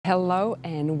Hello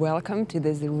and welcome to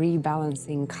this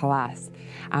rebalancing class.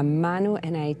 I'm Manu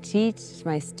and I teach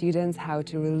my students how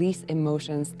to release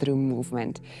emotions through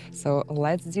movement. So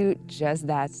let's do just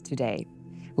that today.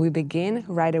 We begin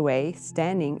right away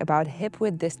standing about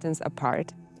hip-width distance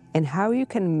apart. And how you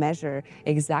can measure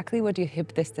exactly what your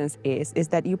hip distance is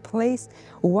that you place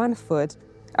one foot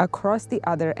across the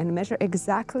other and measure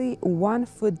exactly 1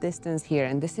 foot distance here.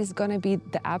 And this is gonna be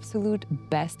the absolute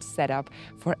best setup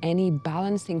for any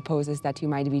balancing poses that you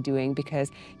might be doing, because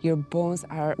your bones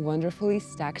are wonderfully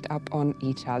stacked up on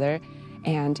each other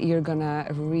and you're gonna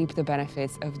reap the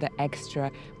benefits of the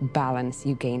extra balance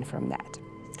you gain from that.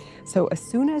 So as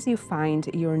soon as you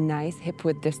find your nice hip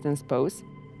width distance pose,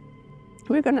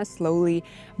 we're gonna slowly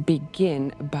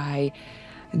begin by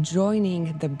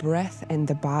joining the breath and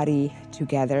the body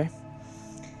together.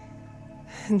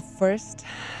 And first,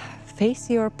 face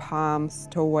your palms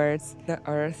towards the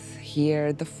earth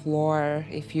here, the floor,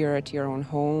 if you're at your own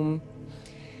home.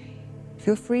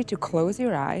 Feel free to close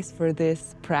your eyes for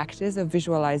this practice of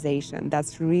visualization.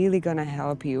 That's really gonna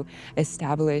help you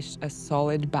establish a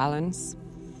solid balance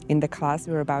in the class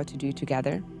we're about to do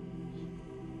together.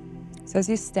 So as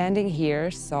you're standing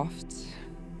here, soft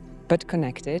but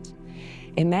connected,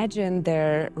 imagine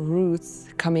their roots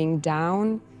coming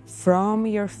down from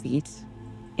your feet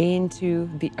into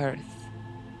the earth.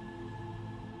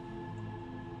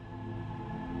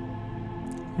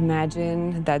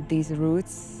 Imagine that these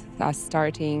roots are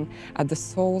starting at the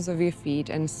soles of your feet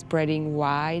and spreading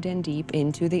wide and deep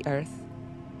into the earth,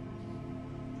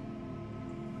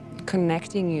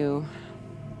 connecting you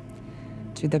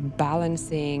to the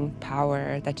balancing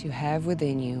power that you have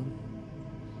within you.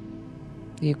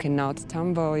 You cannot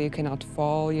tumble, you cannot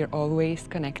fall, you're always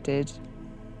connected.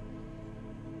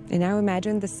 And now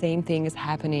imagine the same thing is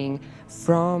happening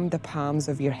from the palms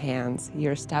of your hands.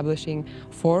 You're establishing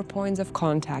 4 points of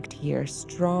contact here,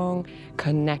 strong,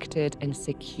 connected, and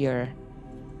secure.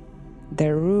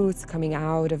 The roots coming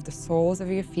out of the soles of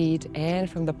your feet and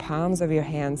from the palms of your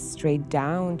hands straight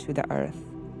down to the earth.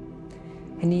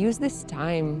 And use this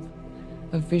time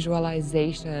of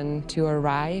visualization to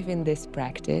arrive in this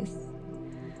practice,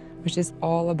 which is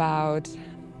all about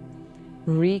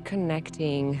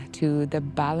reconnecting to the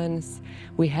balance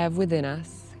we have within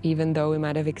us, even though we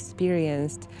might have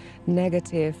experienced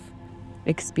negative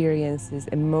experiences,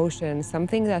 emotions,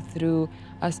 something that threw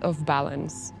us off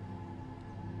balance.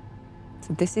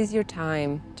 So this is your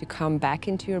time to come back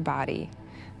into your body,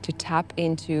 to tap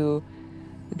into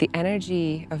the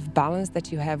energy of balance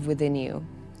that you have within you,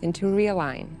 and to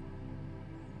realign.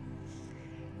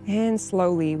 And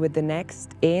slowly, with the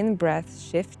next in-breath,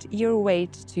 shift your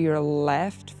weight to your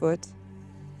left foot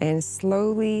and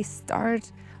slowly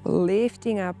start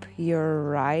lifting up your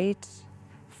right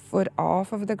foot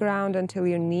off of the ground until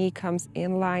your knee comes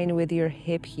in line with your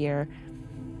hip here.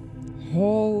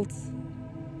 Hold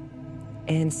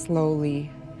and slowly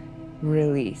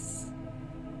release.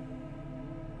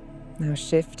 Now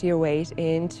shift your weight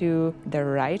into the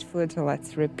right foot.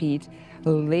 Let's repeat,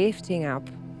 lifting up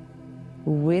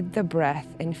with the breath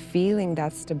and feeling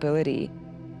that stability.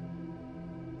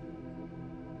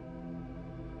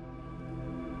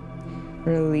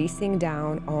 Releasing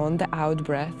down on the out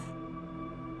breath.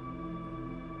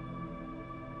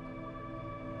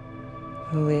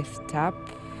 Lift up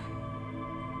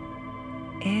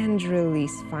and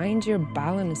release. Find your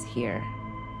balance here.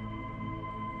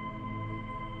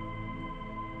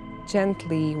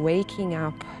 Gently waking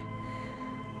up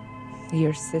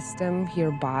your system,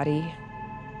 your body,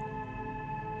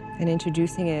 and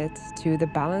introducing it to the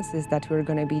balances that we're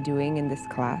going to be doing in this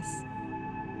class.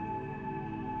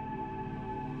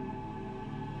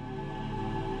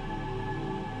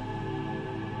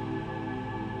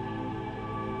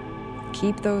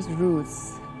 Keep those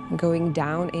roots going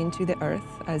down into the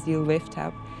earth as you lift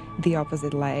up the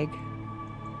opposite leg.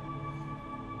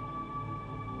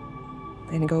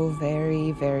 And go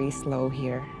very, very slow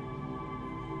here.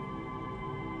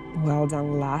 Well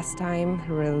done last time.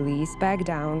 Release back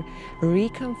down.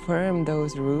 Reconfirm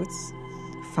those roots.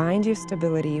 Find your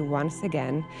stability once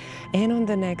again. And on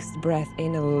the next breath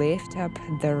in, lift up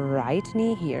the right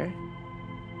knee here.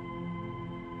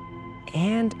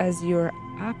 And as you're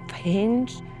up,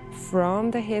 hinge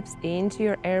from the hips into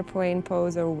your airplane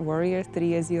pose, or warrior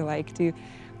 3 as you like to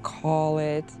call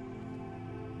it.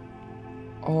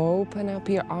 Open up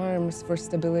your arms for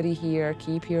stability here.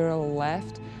 Keep your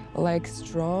left leg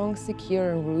strong,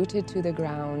 secure, and rooted to the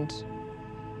ground.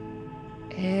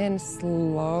 And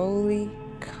slowly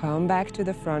come back to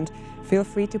the front. Feel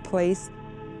free to place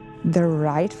the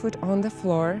right foot on the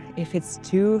floor. If it's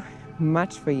too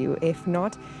much for you. If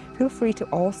not, feel free to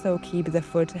also keep the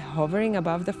foot hovering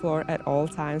above the floor at all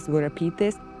times. We'll repeat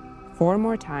this 4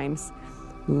 more times.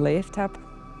 Lift up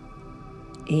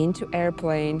into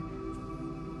airplane.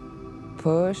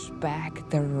 Push back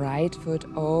the right foot,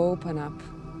 open up.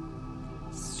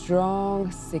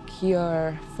 Strong,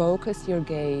 secure, focus your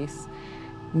gaze.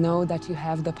 Know that you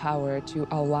have the power to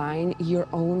align your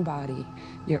own body,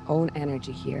 your own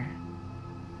energy here.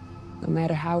 No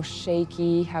matter how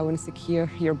shaky, how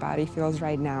insecure your body feels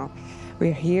right now,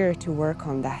 we're here to work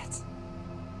on that.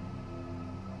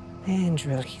 And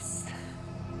release.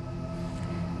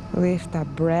 Lift up,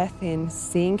 breath in,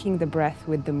 syncing the breath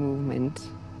with the movement.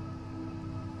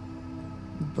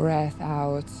 Breath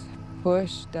out,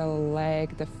 push the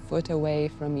leg, the foot away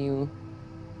from you.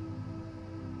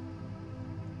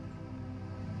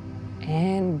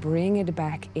 And bring it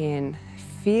back in.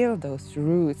 Feel those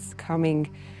roots coming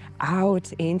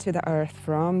out into the earth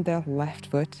from the left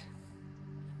foot.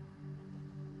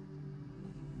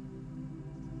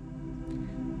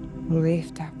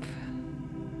 Lift up.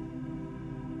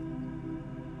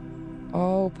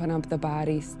 Open up the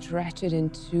body, stretch it in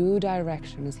 2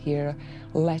 directions here.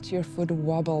 Let your foot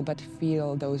wobble, but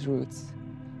feel those roots.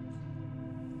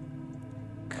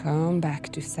 Come back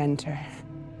to center.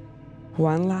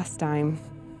 One last time.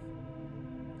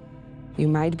 You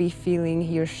might be feeling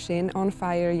your shin on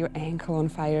fire, your ankle on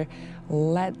fire.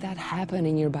 Let that happen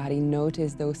in your body.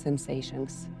 Notice those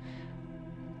sensations.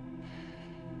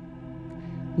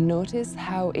 Notice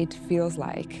how it feels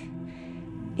like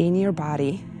in your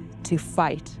body to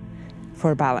fight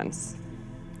for balance.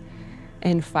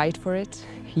 And fight for it.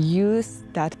 Use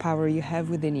that power you have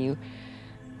within you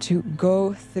to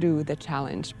go through the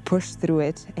challenge, push through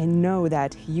it, and know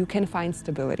that you can find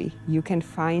stability. You can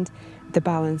find the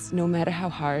balance no matter how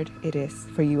hard it is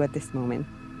for you at this moment.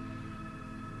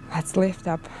 Let's lift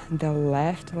up the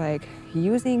left leg,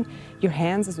 using your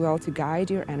hands as well to guide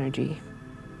your energy.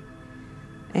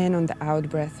 And on the out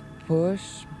breath,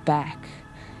 push back.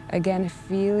 Again,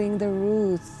 feeling the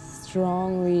roots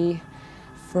strongly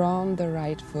from the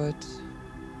right foot.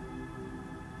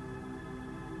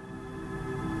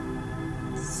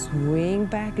 Swing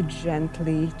back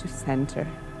gently to center.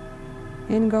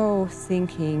 And go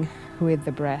sinking with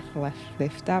the breath.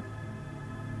 Lift up.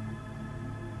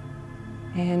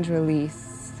 And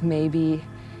release. Maybe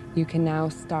you can now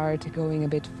start going a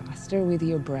bit faster with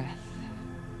your breath.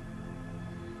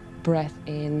 Breath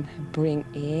in, bring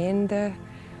in the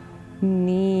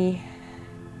knee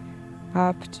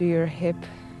up to your hip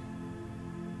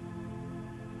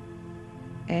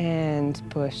and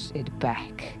push it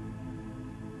back.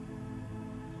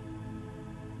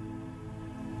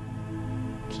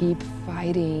 Keep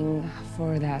fighting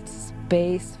for that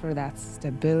space, for that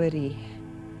stability.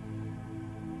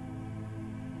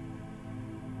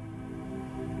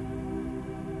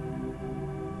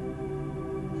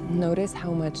 Notice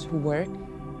how much work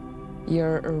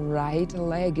your right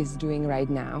leg is doing right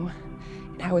now,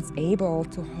 and how it's able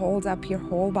to hold up your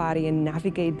whole body and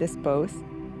navigate this pose.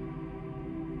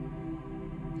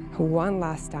 One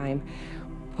last time,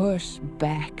 push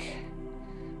back,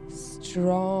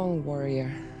 strong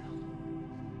warrior.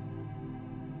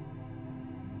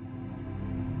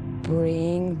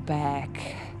 Bring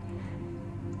back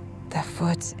the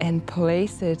foot and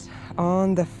place it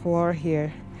on the floor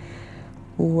here.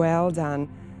 Well done.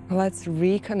 Let's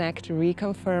reconnect,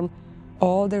 reconfirm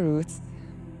all the roots.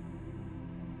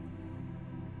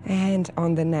 And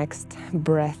on the next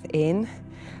breath in,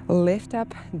 lift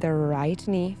up the right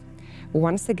knee.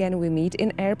 Once again, we meet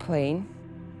in airplane.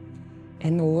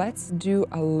 And let's do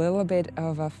a little bit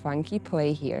of a funky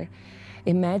play here.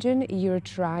 Imagine you're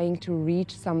trying to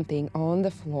reach something on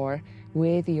the floor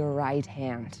with your right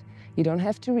hand. You don't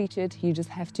have to reach it, you just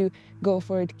have to go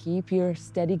for it. Keep your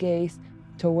steady gaze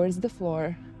towards the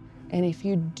floor. And if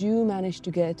you do manage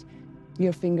to get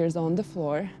your fingers on the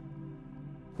floor,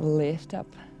 lift up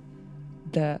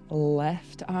the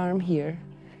left arm here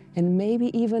and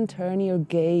maybe even turn your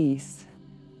gaze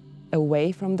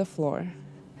away from the floor.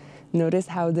 Notice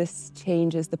how this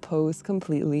changes the pose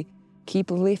completely.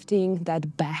 Keep lifting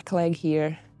that back leg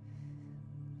here.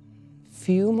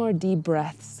 Few more deep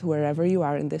breaths wherever you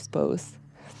are in this pose.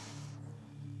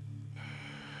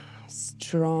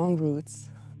 Strong roots.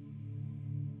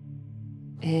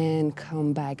 And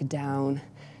come back down.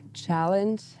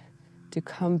 Challenge to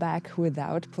come back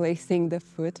without placing the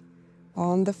foot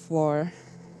on the floor.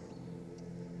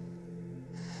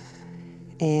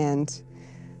 And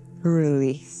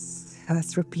release.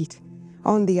 Let's repeat.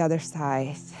 On the other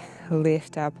side,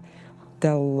 lift up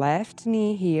the left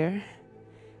knee here.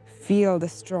 Feel the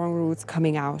strong roots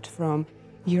coming out from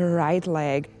your right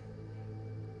leg.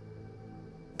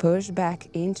 Push back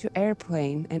into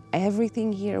airplane, and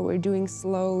everything here we're doing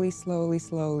slowly, slowly,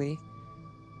 slowly.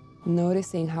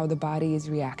 Noticing how the body is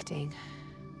reacting.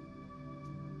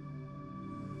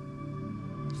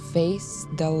 Face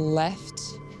the left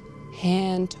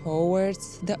hand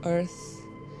towards the earth,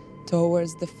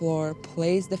 towards the floor.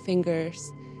 Place the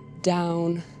fingers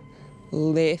down,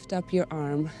 lift up your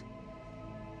arm,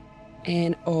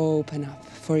 and open up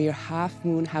for your half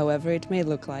moon, however it may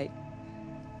look like.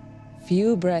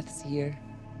 Few breaths here.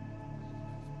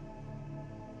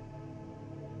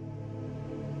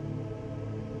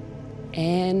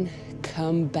 And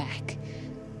come back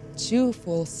to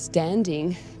full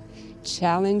standing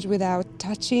challenge without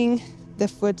touching the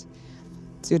foot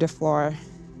to the floor.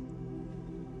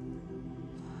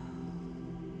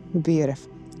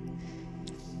 Beautiful.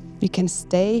 You can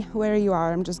stay where you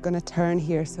are. I'm just going to turn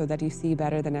here so that you see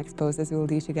better the next poses we'll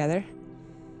do together.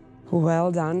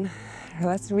 Well done.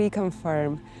 Let's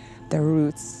reconfirm the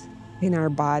roots in our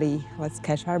body. Let's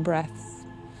catch our breaths.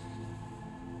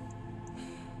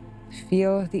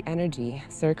 Feel the energy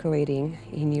circulating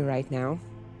in you right now.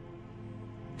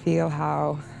 Feel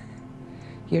how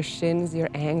your shins, your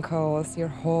ankles, your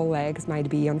whole legs might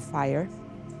be on fire.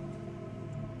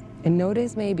 And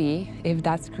notice maybe if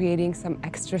that's creating some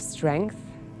extra strength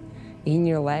in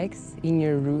your legs, in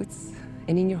your roots,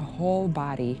 and in your whole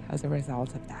body as a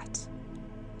result of that.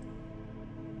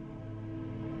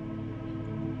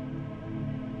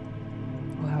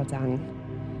 Well done.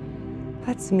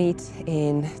 Let's meet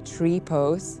in tree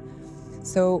pose.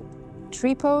 So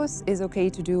tree pose is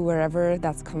okay to do wherever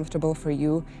that's comfortable for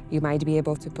you. You might be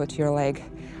able to put your leg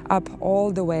up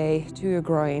all the way to your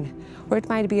groin, or it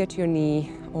might be at your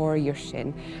knee or your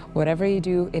shin. Whatever you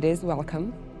do, it is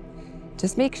welcome.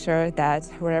 Just make sure that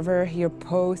wherever your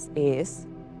pose is,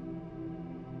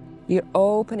 you're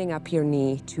opening up your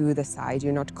knee to the side.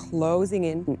 You're not closing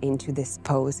in into this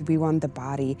pose. We want the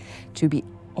body to be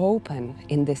open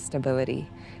in this stability.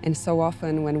 And so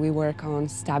often when we work on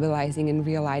stabilizing and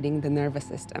realigning the nervous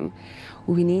system,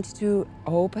 we need to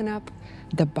open up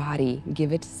the body,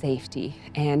 give it safety,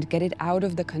 and get it out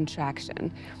of the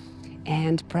contraction,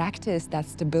 and practice that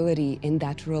stability in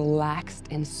that relaxed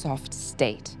and soft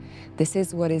state. This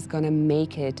is what is going to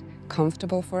make it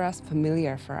comfortable for us,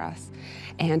 familiar for us,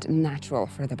 and natural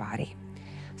for the body.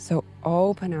 So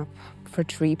open up for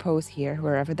tree pose here,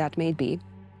 wherever that may be.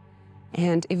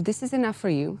 And if this is enough for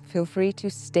you, feel free to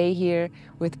stay here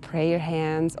with prayer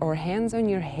hands or hands on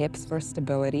your hips for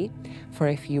stability for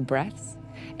a few breaths.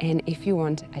 And if you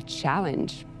want a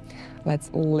challenge,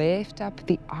 let's lift up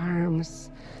the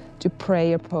arms to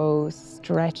prayer pose,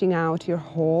 stretching out your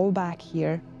whole back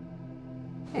here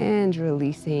and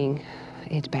releasing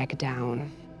it back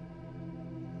down.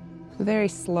 Very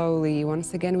slowly,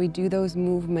 once again, we do those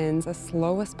movements as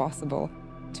slow as possible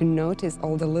to notice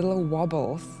all the little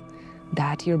wobbles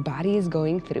that your body is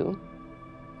going through.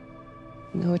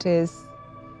 Notice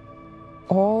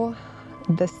all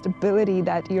the stability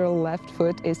that your left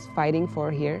foot is fighting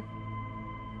for here.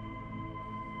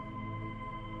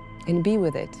 And be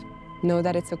with it. Know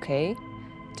that it's okay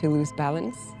to lose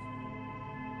balance.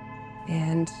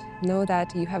 And know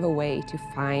that you have a way to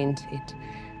find it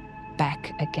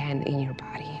back again in your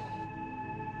body.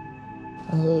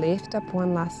 Lift up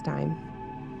one last time.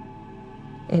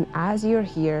 And as you're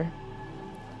here,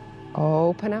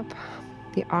 open up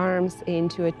the arms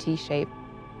into a T shape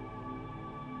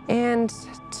and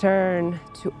turn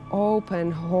to open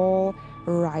whole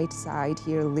right side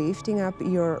here, lifting up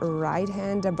your right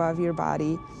hand above your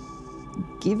body,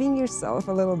 giving yourself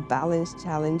a little balance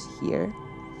challenge here.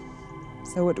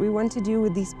 So what we want to do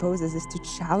with these poses is to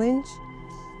challenge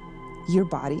your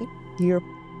body, your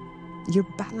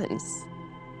balance,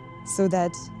 so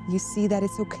that you see that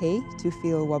it's okay to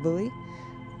feel wobbly.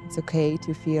 It's okay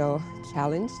to feel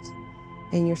challenged,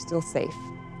 and you're still safe.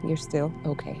 You're still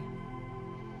okay.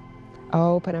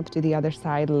 Open up to the other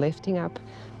side, lifting up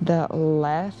the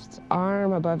left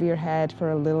arm above your head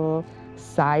for a little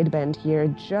side bend here,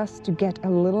 just to get a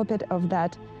little bit of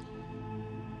that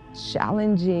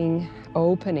challenging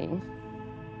opening.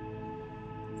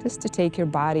 Just to take your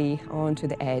body onto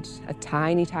the edge, a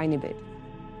tiny, tiny bit.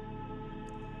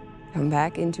 Come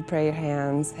back into prayer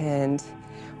hands, and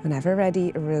whenever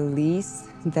ready, release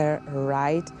the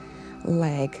right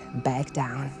leg back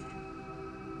down.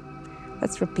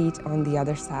 Let's repeat on the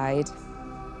other side.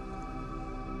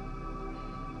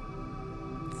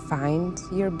 Find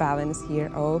your balance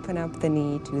here. Open up the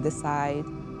knee to the side.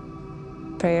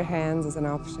 Prayer hands is an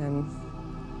option.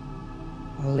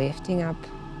 Lifting up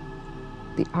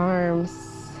the arms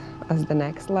as the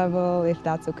next level, if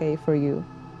that's okay for you.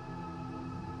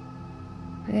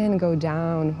 And go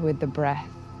down with the breath.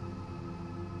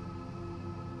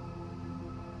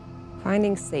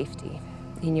 Finding safety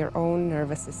in your own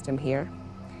nervous system here,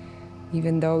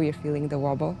 even though you're feeling the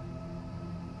wobble.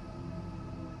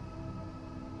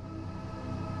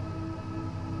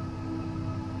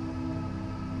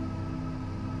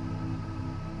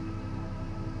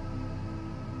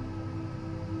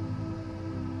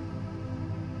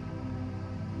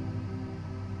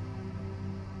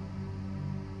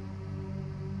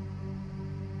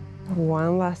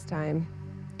 One last time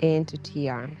into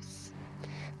T-arms.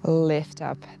 Lift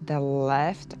up the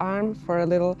left arm for a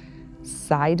little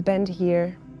side bend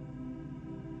here.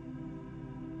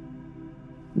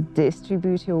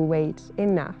 Distribute your weight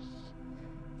enough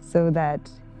so that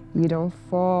you don't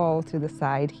fall to the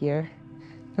side here.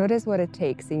 Notice what it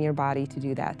takes in your body to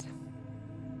do that.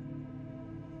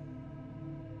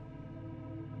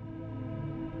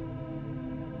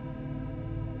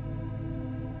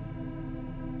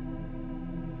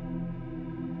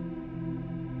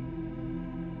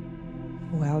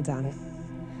 Well done.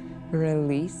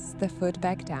 Release the foot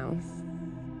back down.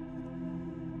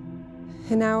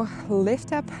 And now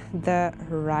lift up the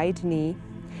right knee,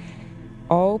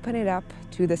 open it up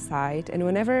to the side, and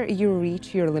whenever you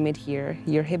reach your limit here,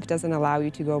 your hip doesn't allow you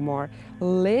to go more,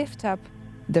 lift up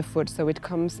the foot so it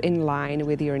comes in line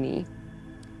with your knee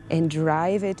and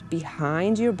drive it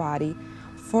behind your body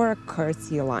for a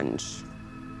curtsy lunge.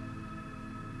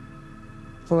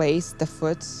 Place the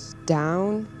foot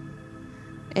down,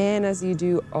 and as you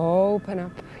do, open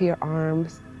up your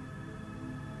arms,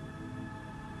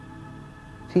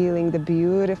 feeling the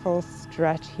beautiful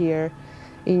stretch here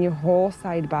in your whole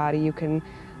side body. You can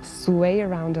sway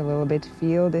around a little bit,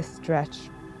 feel this stretch.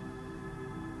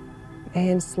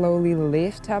 And slowly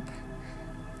lift up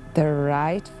the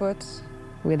right foot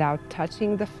without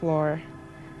touching the floor.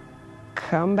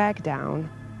 Come back down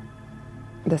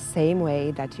the same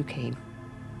way that you came.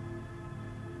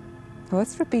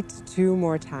 Let's repeat 2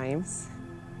 more times.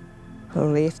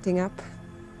 Lifting up,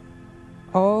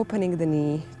 opening the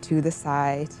knee to the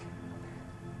side,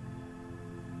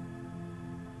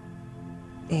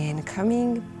 and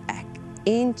coming back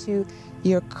into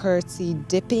your curtsy,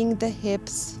 dipping the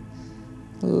hips,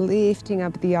 lifting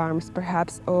up the arms,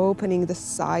 perhaps opening the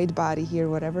side body here,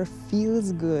 whatever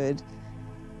feels good.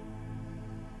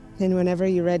 And whenever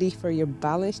you're ready for your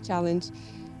balance challenge,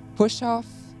 push off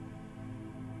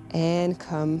and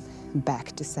come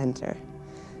back to center.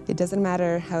 It doesn't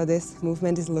matter how this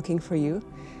movement is looking for you.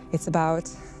 It's about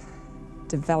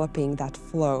developing that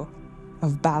flow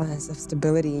of balance, of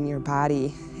stability in your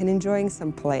body, and enjoying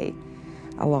some play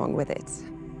along with it.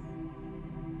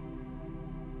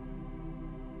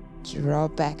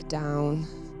 Drop back down,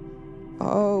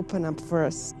 open up for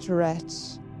a stretch.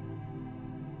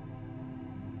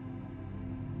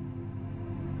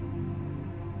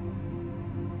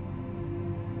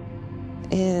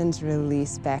 And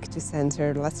release back to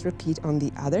center. Let's repeat on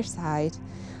the other side.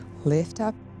 Lift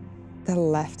up the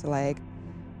left leg,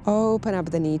 open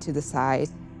up the knee to the side.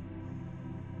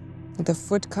 The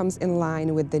foot comes in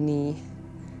line with the knee.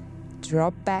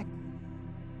 Drop back.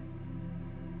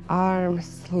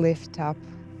 Arms lift up,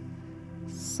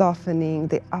 softening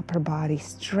the upper body,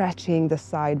 stretching the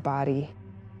side body.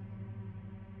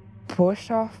 Push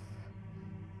off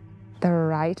the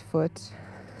right foot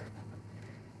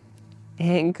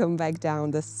and come back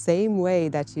down the same way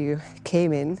that you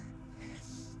came in.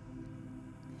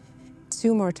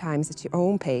 2 more times at your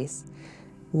own pace,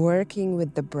 working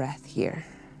with the breath here.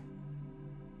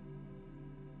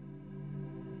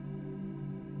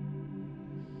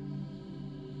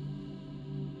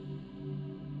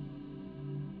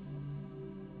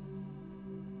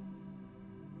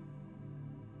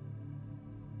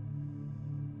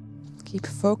 Keep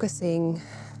focusing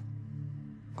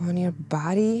on your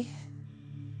body,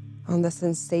 on the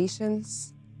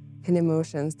sensations and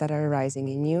emotions that are arising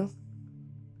in you.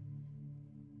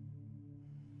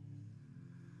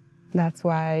 That's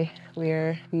why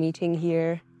we're meeting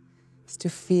here, is to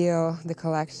feel the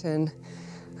collection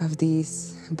of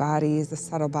these bodies, the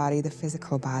subtle body, the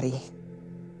physical body.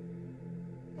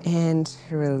 And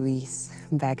release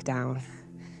back down.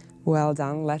 Well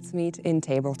done. Let's meet in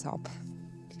tabletop.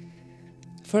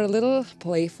 For a little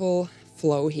playful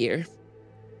flow here.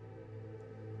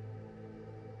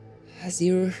 As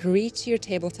you reach your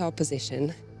tabletop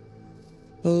position,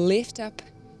 lift up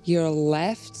your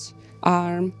left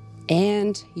arm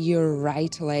and your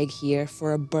right leg here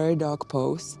for a bird dog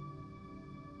pose.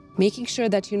 Making sure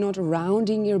that you're not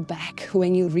rounding your back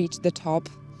when you reach the top,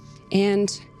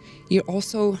 and You're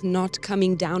also not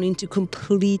coming down into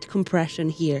complete compression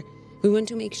here. We want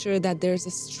to make sure that there's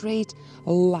a straight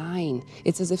line.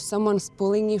 It's as if someone's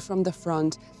pulling you from the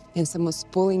front and someone's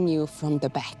pulling you from the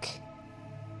back.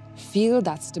 Feel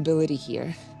that stability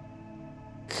here.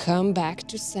 Come back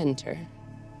to center.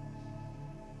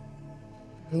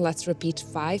 Let's repeat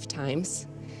 5 times,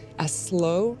 as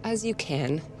slow as you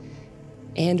can,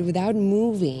 and without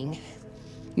moving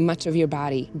much of your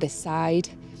body beside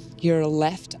your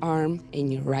left arm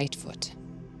and your right foot.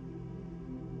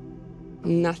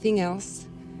 Nothing else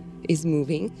is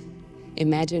moving.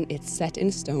 Imagine it's set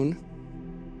in stone.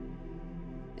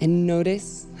 And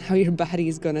notice how your body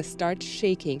is gonna start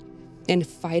shaking and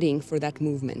fighting for that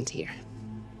movement here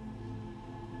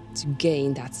to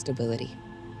gain that stability.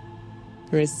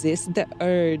 Resist the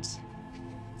urge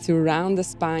to round the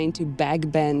spine, to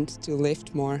back bend, to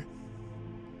lift more.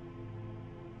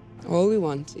 All we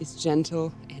want is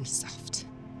gentle and soft.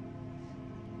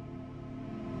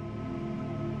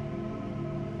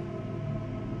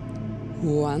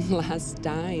 One last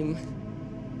time.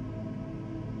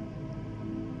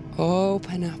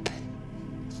 Open up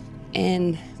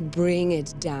and bring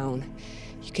it down.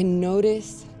 You can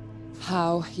notice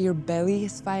how your belly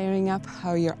is firing up,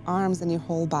 how your arms and your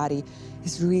whole body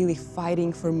is really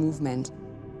fighting for movement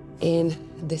in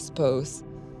this pose.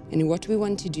 And what we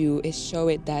want to do is show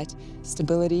it that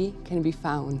stability can be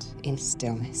found in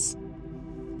stillness.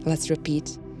 Let's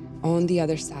repeat on the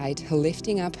other side,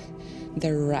 lifting up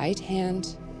the right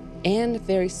hand and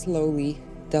very slowly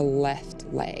the left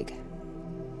leg.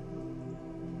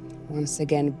 Once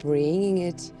again, bringing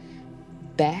it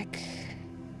back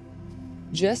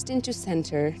just into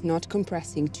center, not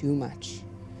compressing too much.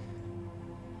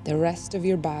 The rest of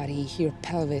your body, your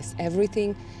pelvis,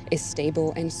 everything is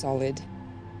stable and solid.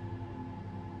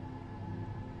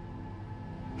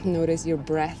 Notice your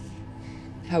breath,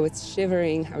 how it's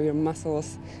shivering, how your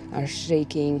muscles are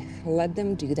shaking. Let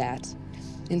them do that.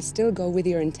 And still go with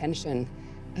your intention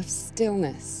of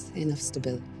stillness and of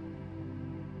stability.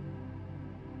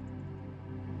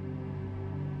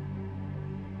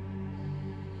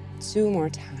 Two more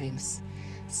times.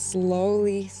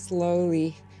 Slowly,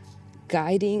 slowly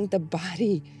guiding the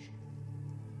body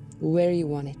where you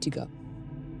want it to go.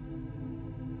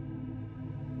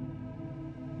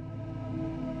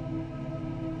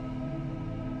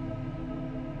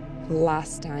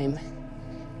 Last time.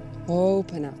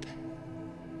 Open up.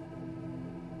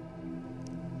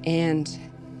 And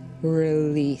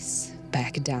release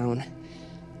back down.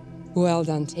 Well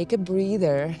done. Take a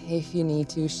breather if you need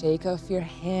to. Shake off your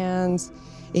hands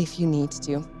if you need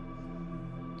to.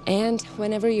 And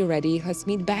whenever you're ready, let's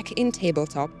meet back in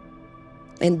tabletop.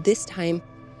 And this time,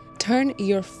 turn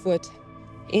your foot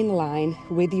in line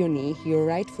with your knee, your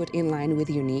right foot in line with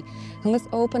your knee. And let's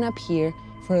open up here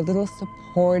for a little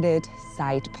supported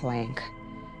side plank.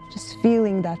 Just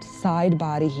feeling that side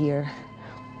body here,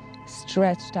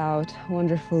 stretched out,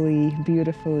 wonderfully,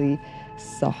 beautifully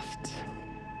soft.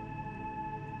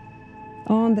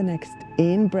 On the next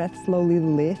in-breath, slowly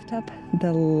lift up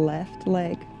the left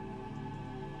leg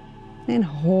and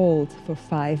hold for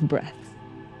 5 breaths.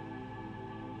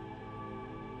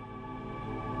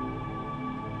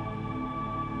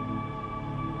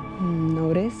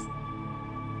 Notice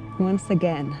once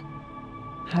again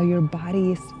how your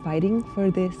body is fighting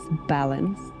for this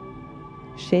balance,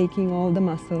 shaking all the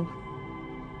muscle.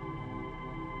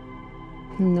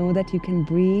 Know that you can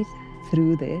breathe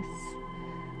through this.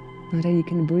 Know that you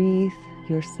can breathe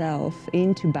yourself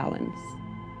into balance.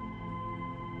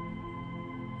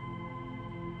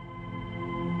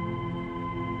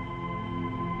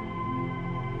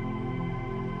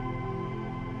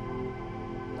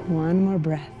 One more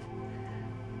breath.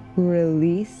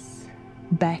 Release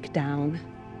back down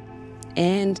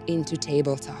and into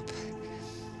tabletop.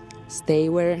 Stay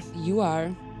where you are.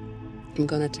 I'm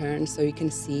gonna turn so you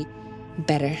can see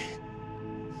better.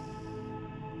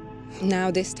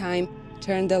 Now this time,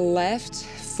 turn the left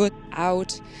foot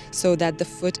out so that the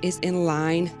foot is in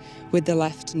line with the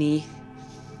left knee.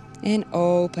 And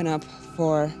open up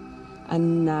for a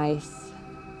nice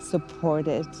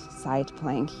supported side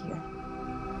plank here.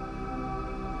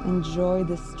 Enjoy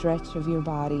the stretch of your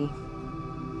body.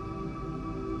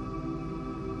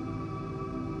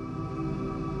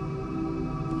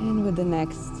 And with the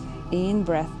next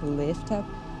in-breath, lift up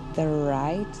the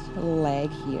right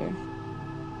leg here.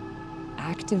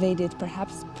 Activate it,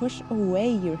 perhaps push away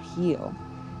your heel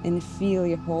and feel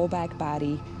your whole back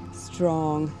body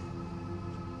strong.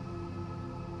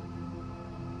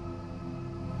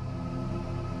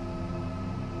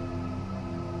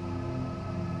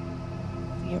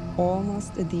 You're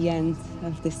almost at the end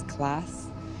of this class.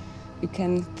 You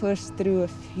can push through a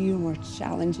few more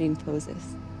challenging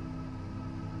poses.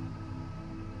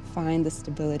 Find the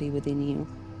stability within you.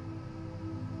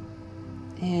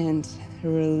 And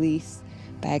release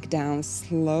back down,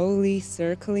 slowly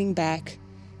circling back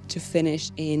to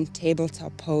finish in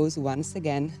tabletop pose once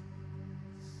again.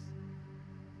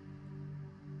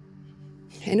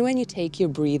 And when you take your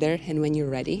breather and when you're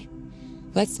ready,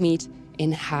 let's meet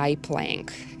in high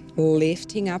plank.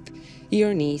 Lifting up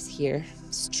your knees here,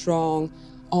 strong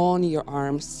on your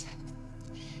arms.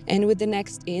 And with the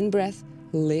next in-breath,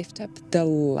 lift up the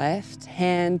left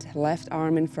hand, left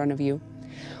arm in front of you.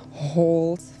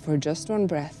 Hold for just one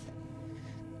breath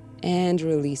and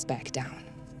release back down.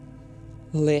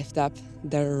 Lift up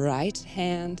the right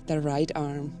hand, the right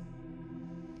arm.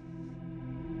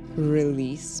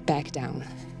 Release back down.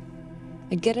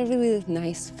 And get a really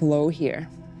nice flow here.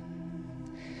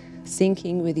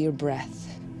 Syncing with your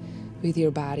breath, with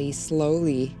your body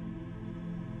slowly,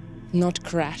 not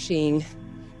crashing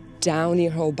down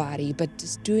your whole body, but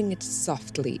just doing it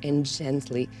softly and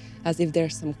gently, as if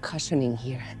there's some cushioning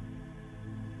here.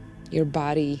 Your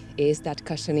body is that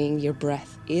cushioning, your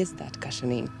breath is that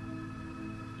cushioning.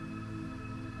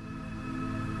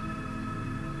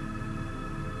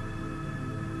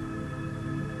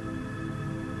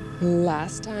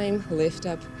 Last time, lift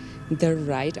up the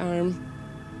right arm.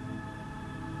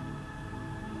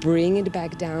 Bring it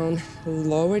back down,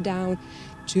 lower down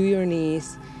to your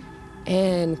knees,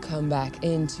 and come back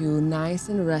into nice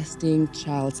and resting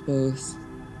child's pose.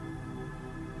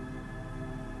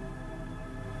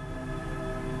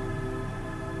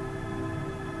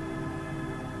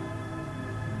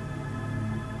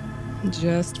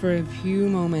 Just for a few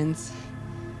moments,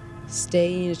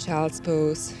 stay in child's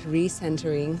pose,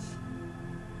 recentering.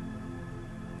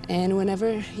 And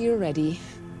whenever you're ready,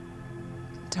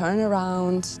 turn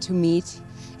around to meet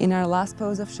in our last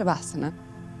pose of Shavasana.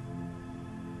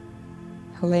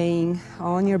 Laying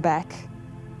on your back,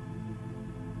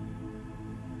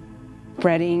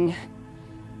 spreading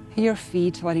your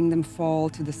feet, letting them fall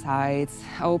to the sides,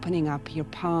 opening up your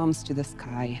palms to the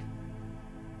sky.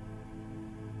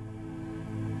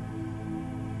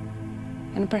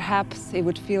 And perhaps it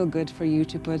would feel good for you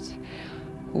to put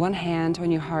one hand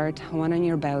on your heart, one on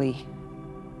your belly.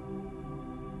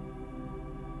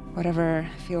 Whatever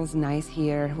feels nice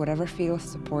here, whatever feels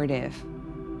supportive.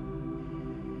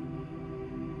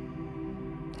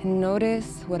 And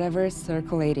notice whatever is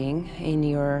circulating in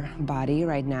your body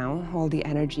right now, all the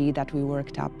energy that we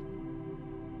worked up.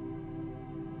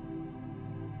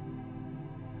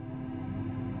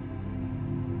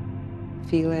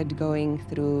 Feel it going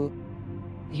through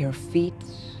your feet,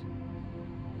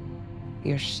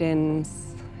 your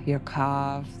shins, your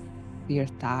calves, your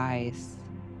thighs,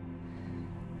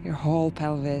 your whole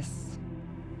pelvis,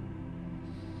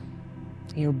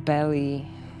 your belly,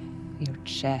 your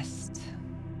chest,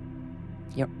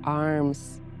 your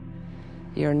arms,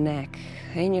 your neck,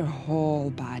 and your whole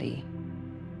body.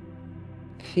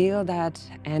 Feel that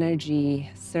energy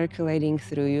circulating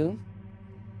through you,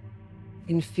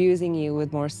 infusing you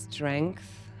with more strength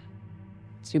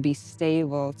to be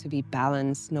stable, to be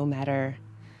balanced, no matter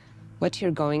what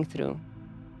you're going through.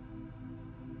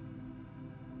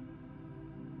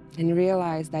 And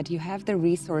realize that you have the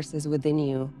resources within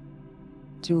you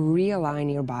to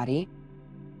realign your body,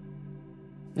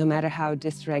 no matter how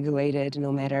dysregulated,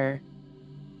 no matter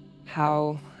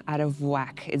how out of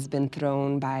whack it's been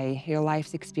thrown by your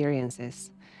life's experiences.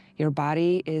 Your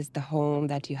body is the home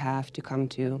that you have to come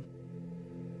to.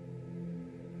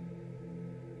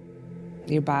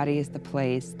 Your body is the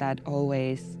place that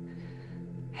always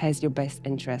has your best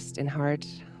interest in heart,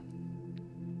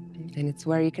 and it's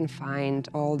where you can find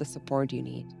all the support you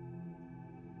need.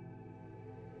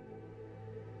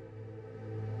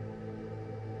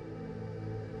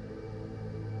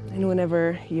 And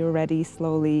whenever you're ready,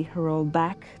 slowly roll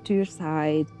back to your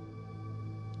side.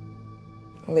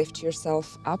 Lift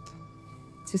yourself up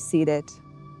to seated.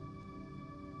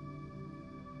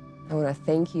 I want to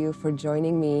thank you for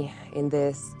joining me in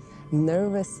this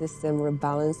nervous system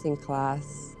rebalancing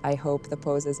class. I hope the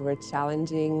poses were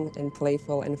challenging and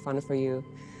playful and fun for you.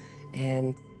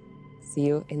 And see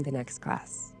you in the next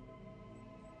class.